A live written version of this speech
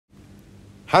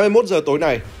21 giờ tối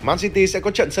nay, Man City sẽ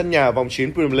có trận sân nhà vòng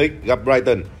 9 Premier League gặp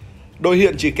Brighton. Đội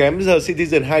hiện chỉ kém The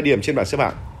Citizen 2 điểm trên bảng xếp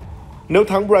hạng. Nếu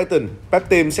thắng Brighton, Pep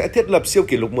Team sẽ thiết lập siêu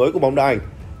kỷ lục mới của bóng đá Anh.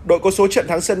 Đội có số trận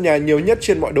thắng sân nhà nhiều nhất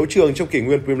trên mọi đấu trường trong kỷ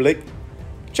nguyên Premier League.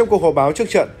 Trong cuộc họp báo trước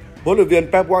trận, huấn luyện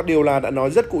viên Pep Guardiola đã nói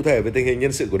rất cụ thể về tình hình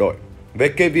nhân sự của đội, về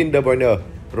Kevin De Bruyne,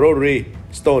 Rodri,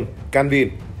 Stone, Canvin,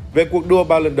 về cuộc đua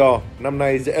Ballon d'Or năm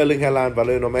nay giữa Erling Haaland và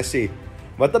Lionel Messi,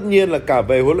 và tất nhiên là cả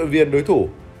về huấn luyện viên đối thủ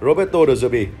Roberto De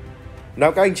Zerbi.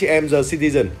 Nào các anh chị em The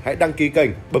Citizen hãy đăng ký kênh,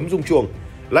 bấm rung chuông,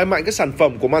 like mạnh các sản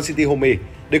phẩm của Man City Homie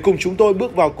để cùng chúng tôi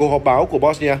bước vào cuộc họp báo của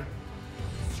Boss nha.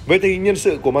 Về tình hình nhân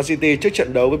sự của Man City trước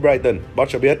trận đấu với Brighton,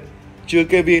 Boss cho biết, trừ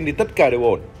Kevin thì tất cả đều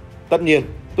ổn. Tất nhiên,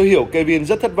 tôi hiểu Kevin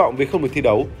rất thất vọng vì không được thi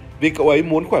đấu, vì cậu ấy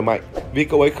muốn khỏe mạnh, vì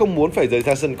cậu ấy không muốn phải rời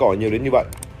xa sân cỏ nhiều đến như vậy.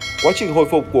 Quá trình hồi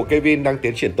phục của Kevin đang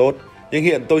tiến triển tốt, nhưng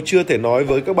hiện tôi chưa thể nói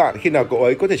với các bạn khi nào cậu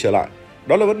ấy có thể trở lại.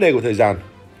 Đó là vấn đề của thời gian.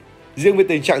 Riêng về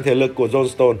tình trạng thể lực của John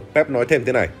Stone, Pep nói thêm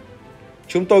thế này.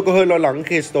 Chúng tôi có hơi lo lắng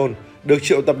khi Stone được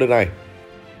triệu tập đợt này.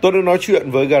 Tôi đã nói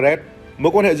chuyện với Gareth,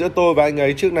 mối quan hệ giữa tôi và anh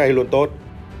ấy trước này luôn tốt.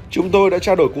 Chúng tôi đã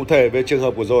trao đổi cụ thể về trường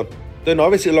hợp của John. Tôi nói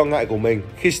về sự lo ngại của mình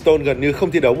khi Stone gần như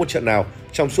không thi đấu một trận nào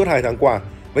trong suốt 2 tháng qua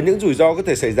và những rủi ro có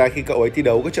thể xảy ra khi cậu ấy thi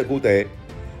đấu các trận quốc tế.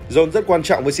 John rất quan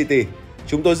trọng với City.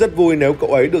 Chúng tôi rất vui nếu cậu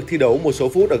ấy được thi đấu một số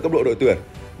phút ở cấp độ đội tuyển,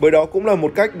 bởi đó cũng là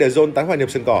một cách để John tái hòa nhập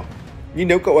sân cỏ. Nhưng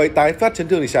nếu cậu ấy tái phát chấn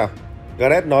thương thì sao?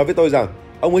 Gareth nói với tôi rằng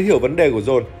ông ấy hiểu vấn đề của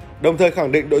John, đồng thời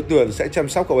khẳng định đội tuyển sẽ chăm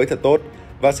sóc cậu ấy thật tốt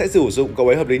và sẽ sử dụng cậu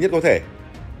ấy hợp lý nhất có thể.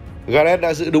 Gareth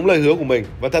đã giữ đúng lời hứa của mình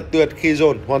và thật tuyệt khi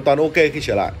John hoàn toàn ok khi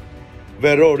trở lại.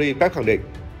 Về Rodri, Pep khẳng định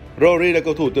Rodri là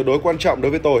cầu thủ tuyệt đối quan trọng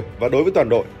đối với tôi và đối với toàn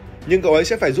đội, nhưng cậu ấy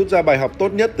sẽ phải rút ra bài học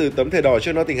tốt nhất từ tấm thẻ đỏ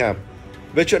trước Nottingham.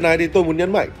 Về chuyện này thì tôi muốn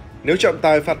nhấn mạnh, nếu trọng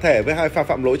tài phạt thẻ với 2 pha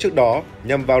phạm lỗi trước đó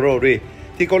nhằm vào Rodri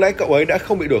thì có lẽ cậu ấy đã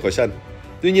không bị đuổi khỏi sân.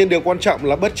 Tuy nhiên điều quan trọng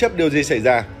là bất chấp điều gì xảy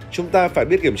ra, chúng ta phải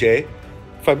biết kiềm chế,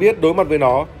 phải biết đối mặt với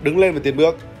nó, đứng lên và tiến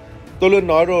bước. Tôi luôn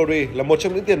nói Rodri là một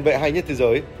trong những tiền vệ hay nhất thế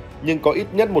giới, nhưng có ít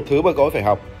nhất một thứ mà cậu ấy phải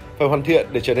học, phải hoàn thiện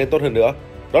để trở nên tốt hơn nữa.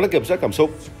 Đó là kiểm soát cảm xúc.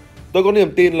 Tôi có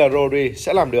niềm tin là Rodri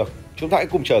sẽ làm được. Chúng ta hãy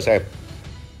cùng chờ xem.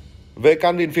 Về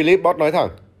Calvin Phillips, Boss nói thẳng,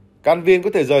 Calvin có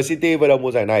thể rời City vào đầu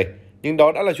mùa giải này, nhưng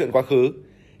đó đã là chuyện quá khứ.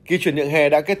 Kỳ chuyển nhượng hè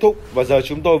đã kết thúc và giờ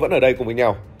chúng tôi vẫn ở đây cùng với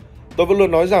nhau. Tôi vẫn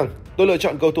luôn nói rằng tôi lựa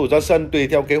chọn cầu thủ ra sân tùy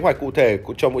theo kế hoạch cụ thể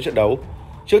cho mỗi trận đấu.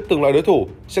 Trước từng loại đối thủ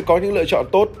sẽ có những lựa chọn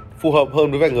tốt, phù hợp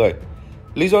hơn với vài người.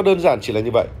 Lý do đơn giản chỉ là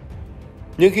như vậy.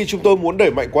 Nhưng khi chúng tôi muốn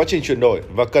đẩy mạnh quá trình chuyển đổi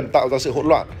và cần tạo ra sự hỗn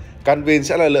loạn, Calvin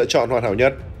sẽ là lựa chọn hoàn hảo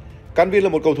nhất. Calvin là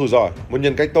một cầu thủ giỏi, một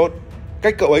nhân cách tốt.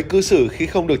 Cách cậu ấy cư xử khi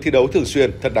không được thi đấu thường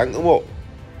xuyên thật đáng ngưỡng mộ.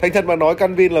 Thành thật mà nói,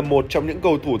 Calvin là một trong những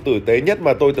cầu thủ tử tế nhất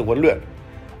mà tôi từng huấn luyện.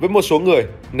 Với một số người,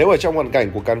 nếu ở trong hoàn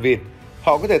cảnh của Calvin,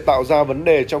 họ có thể tạo ra vấn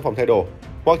đề trong phòng thay đồ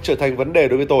hoặc trở thành vấn đề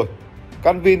đối với tôi.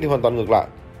 Calvin thì hoàn toàn ngược lại.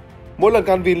 Mỗi lần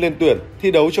Calvin lên tuyển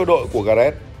thi đấu cho đội của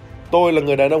Gareth, tôi là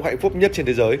người đàn ông hạnh phúc nhất trên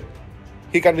thế giới.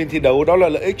 Khi Calvin thi đấu, đó là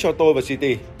lợi ích cho tôi và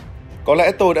City. Có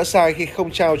lẽ tôi đã sai khi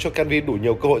không trao cho Calvin đủ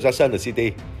nhiều cơ hội ra sân ở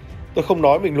City. Tôi không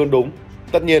nói mình luôn đúng.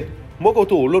 Tất nhiên, mỗi cầu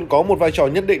thủ luôn có một vai trò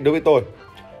nhất định đối với tôi.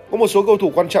 Có một số cầu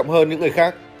thủ quan trọng hơn những người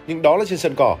khác, nhưng đó là trên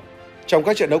sân cỏ, trong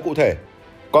các trận đấu cụ thể.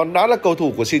 Còn đã là cầu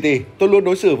thủ của City, tôi luôn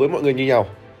đối xử với mọi người như nhau.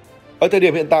 Ở thời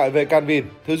điểm hiện tại về Calvin,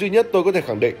 thứ duy nhất tôi có thể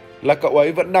khẳng định là cậu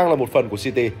ấy vẫn đang là một phần của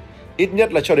City, ít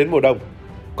nhất là cho đến mùa đông.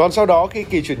 Còn sau đó khi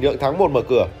kỳ chuyển nhượng tháng 1 mở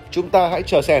cửa, chúng ta hãy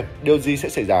chờ xem điều gì sẽ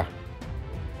xảy ra.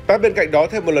 Pep bên cạnh đó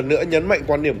thêm một lần nữa nhấn mạnh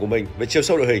quan điểm của mình về chiều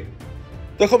sâu đội hình.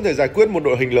 Tôi không thể giải quyết một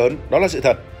đội hình lớn, đó là sự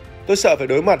thật. Tôi sợ phải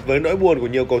đối mặt với nỗi buồn của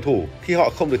nhiều cầu thủ khi họ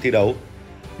không được thi đấu.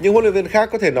 Nhưng huấn luyện viên khác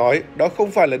có thể nói đó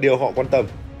không phải là điều họ quan tâm.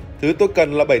 Thứ tôi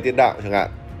cần là 7 tiền đạo chẳng hạn.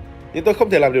 Nhưng tôi không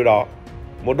thể làm điều đó.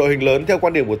 Một đội hình lớn theo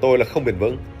quan điểm của tôi là không bền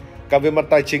vững, cả về mặt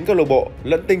tài chính câu lạc bộ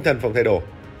lẫn tinh thần phòng thay đồ.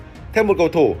 Thêm một cầu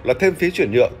thủ là thêm phí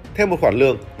chuyển nhượng, thêm một khoản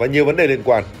lương và nhiều vấn đề liên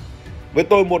quan. Với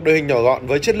tôi, một đội hình nhỏ gọn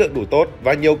với chất lượng đủ tốt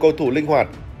và nhiều cầu thủ linh hoạt,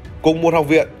 cùng một học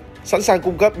viện sẵn sàng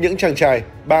cung cấp những chàng trai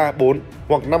 3, 4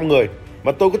 hoặc 5 người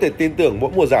mà tôi có thể tin tưởng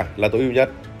mỗi mùa giải là tối ưu nhất.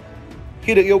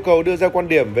 Khi được yêu cầu đưa ra quan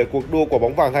điểm về cuộc đua quả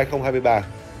bóng vàng 2023,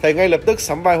 thầy ngay lập tức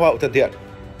sắm vai hoa hậu thân thiện.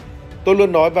 Tôi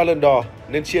luôn nói Ballon d'Or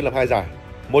nên chia làm 2 giải,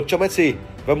 một cho Messi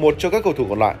và một cho các cầu thủ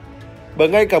còn lại. Bởi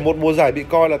ngay cả một mùa giải bị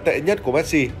coi là tệ nhất của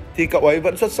Messi thì cậu ấy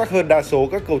vẫn xuất sắc hơn đa số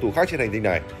các cầu thủ khác trên hành tinh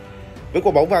này. Với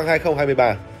quả bóng vàng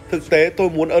 2023, thực tế tôi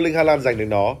muốn Erling Haaland giành được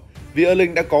nó, vì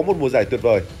Erling đã có một mùa giải tuyệt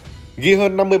vời, ghi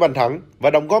hơn 50 bàn thắng và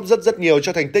đóng góp rất nhiều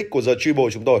cho thành tích của The Treble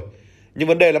chúng tôi. Nhưng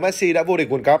vấn đề là Messi đã vô địch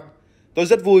World Cup. Tôi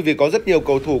rất vui vì có rất nhiều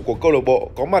cầu thủ của câu lạc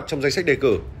bộ có mặt trong danh sách đề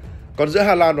cử. Còn giữa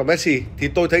Haaland và Messi thì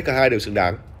tôi thấy cả hai đều xứng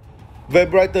đáng. Về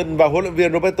Brighton và huấn luyện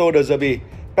viên Roberto De Zerbi,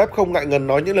 Pep không ngại ngần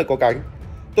nói những lời có cánh.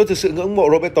 Tôi thực sự ngưỡng mộ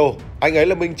Roberto, anh ấy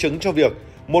là minh chứng cho việc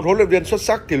một huấn luyện viên xuất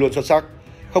sắc thì luôn xuất sắc.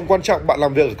 Không quan trọng bạn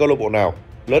làm việc ở câu lạc bộ nào,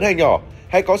 lớn hay nhỏ,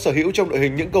 hay có sở hữu trong đội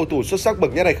hình những cầu thủ xuất sắc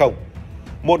bậc nhất hay không?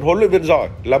 Một huấn luyện viên giỏi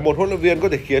là một huấn luyện viên có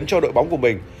thể khiến cho đội bóng của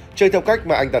mình chơi theo cách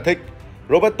mà anh ta thích.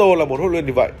 Roberto là một huấn luyện viên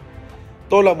như vậy.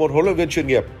 Tôi là một huấn luyện viên chuyên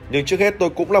nghiệp, nhưng trước hết tôi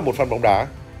cũng là một fan bóng đá.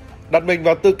 Đặt mình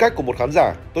vào tư cách của một khán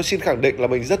giả, tôi xin khẳng định là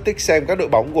mình rất thích xem các đội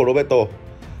bóng của Roberto.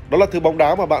 Đó là thứ bóng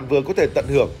đá mà bạn vừa có thể tận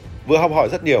hưởng, vừa học hỏi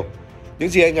rất nhiều. Những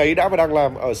gì anh ấy đã và đang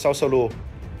làm ở Southampton,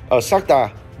 ở Shakhtar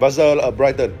và giờ là ở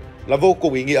Brighton là vô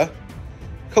cùng ý nghĩa.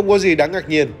 Không có gì đáng ngạc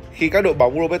nhiên khi các đội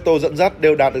bóng Roberto dẫn dắt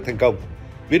đều đạt được thành công.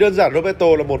 Vì đơn giản Roberto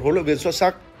là một huấn luyện viên xuất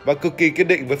sắc và cực kỳ kiên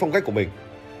định với phong cách của mình.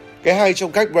 Cái hay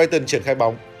trong cách Brighton triển khai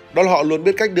bóng đó là họ luôn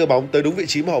biết cách đưa bóng tới đúng vị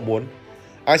trí mà họ muốn.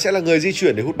 Ai sẽ là người di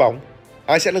chuyển để hút bóng,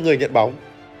 ai sẽ là người nhận bóng,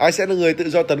 ai sẽ là người tự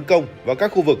do tấn công vào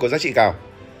các khu vực có giá trị cao.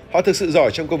 Họ thực sự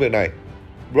giỏi trong công việc này.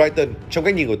 Brighton, trong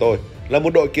cách nhìn của tôi, là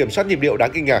một đội kiểm soát nhịp điệu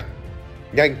đáng kinh ngạc.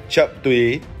 Nhanh, chậm,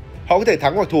 tùy ý. Họ có thể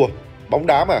thắng hoặc thua, bóng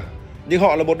đá mà. Nhưng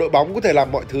họ là một đội bóng có thể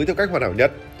làm mọi thứ theo cách hoàn hảo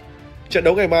nhất. Trận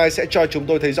đấu ngày mai sẽ cho chúng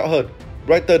tôi thấy rõ hơn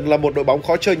Brighton là một đội bóng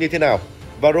khó chơi như thế nào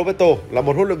và Roberto là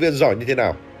một huấn luyện viên giỏi như thế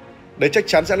nào. Đấy chắc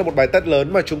chắn sẽ là một bài test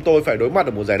lớn mà chúng tôi phải đối mặt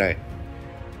ở mùa giải này.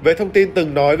 Về thông tin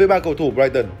từng nói với ba cầu thủ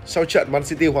Brighton sau trận Man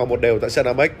City hòa 1-1 tại sân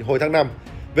Amex hồi tháng 5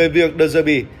 về việc De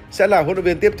Zerbi sẽ là huấn luyện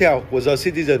viên tiếp theo của The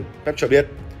Citizen, Pep cho biết: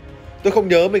 "Tôi không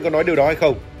nhớ mình có nói điều đó hay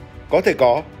không. Có thể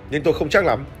có, nhưng tôi không chắc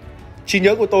lắm. Trí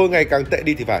nhớ của tôi ngày càng tệ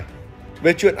đi thì phải.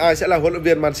 Về chuyện ai sẽ là huấn luyện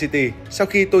viên Man City sau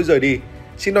khi tôi rời đi,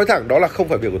 xin nói thẳng đó là không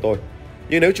phải việc của tôi.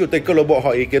 Nhưng nếu chủ tịch câu lạc bộ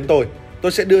hỏi ý kiến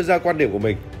tôi sẽ đưa ra quan điểm của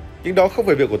mình. Nhưng đó không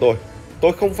phải việc của tôi.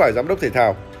 Tôi không phải giám đốc thể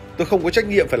thao. Tôi không có trách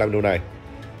nhiệm phải làm điều này.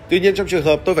 Tuy nhiên trong trường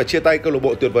hợp tôi phải chia tay câu lạc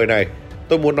bộ tuyệt vời này,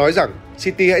 tôi muốn nói rằng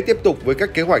City hãy tiếp tục với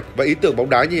các kế hoạch và ý tưởng bóng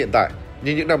đá như hiện tại,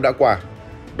 như những năm đã qua.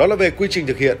 Đó là về quy trình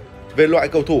thực hiện, về loại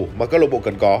cầu thủ mà câu lạc bộ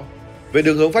cần có, về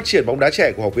đường hướng phát triển bóng đá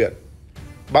trẻ của học viện.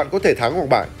 Bạn có thể thắng hoặc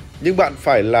bại, nhưng bạn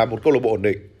phải là một câu lạc bộ ổn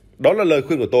định. Đó là lời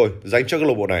khuyên của tôi dành cho câu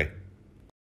lạc bộ này."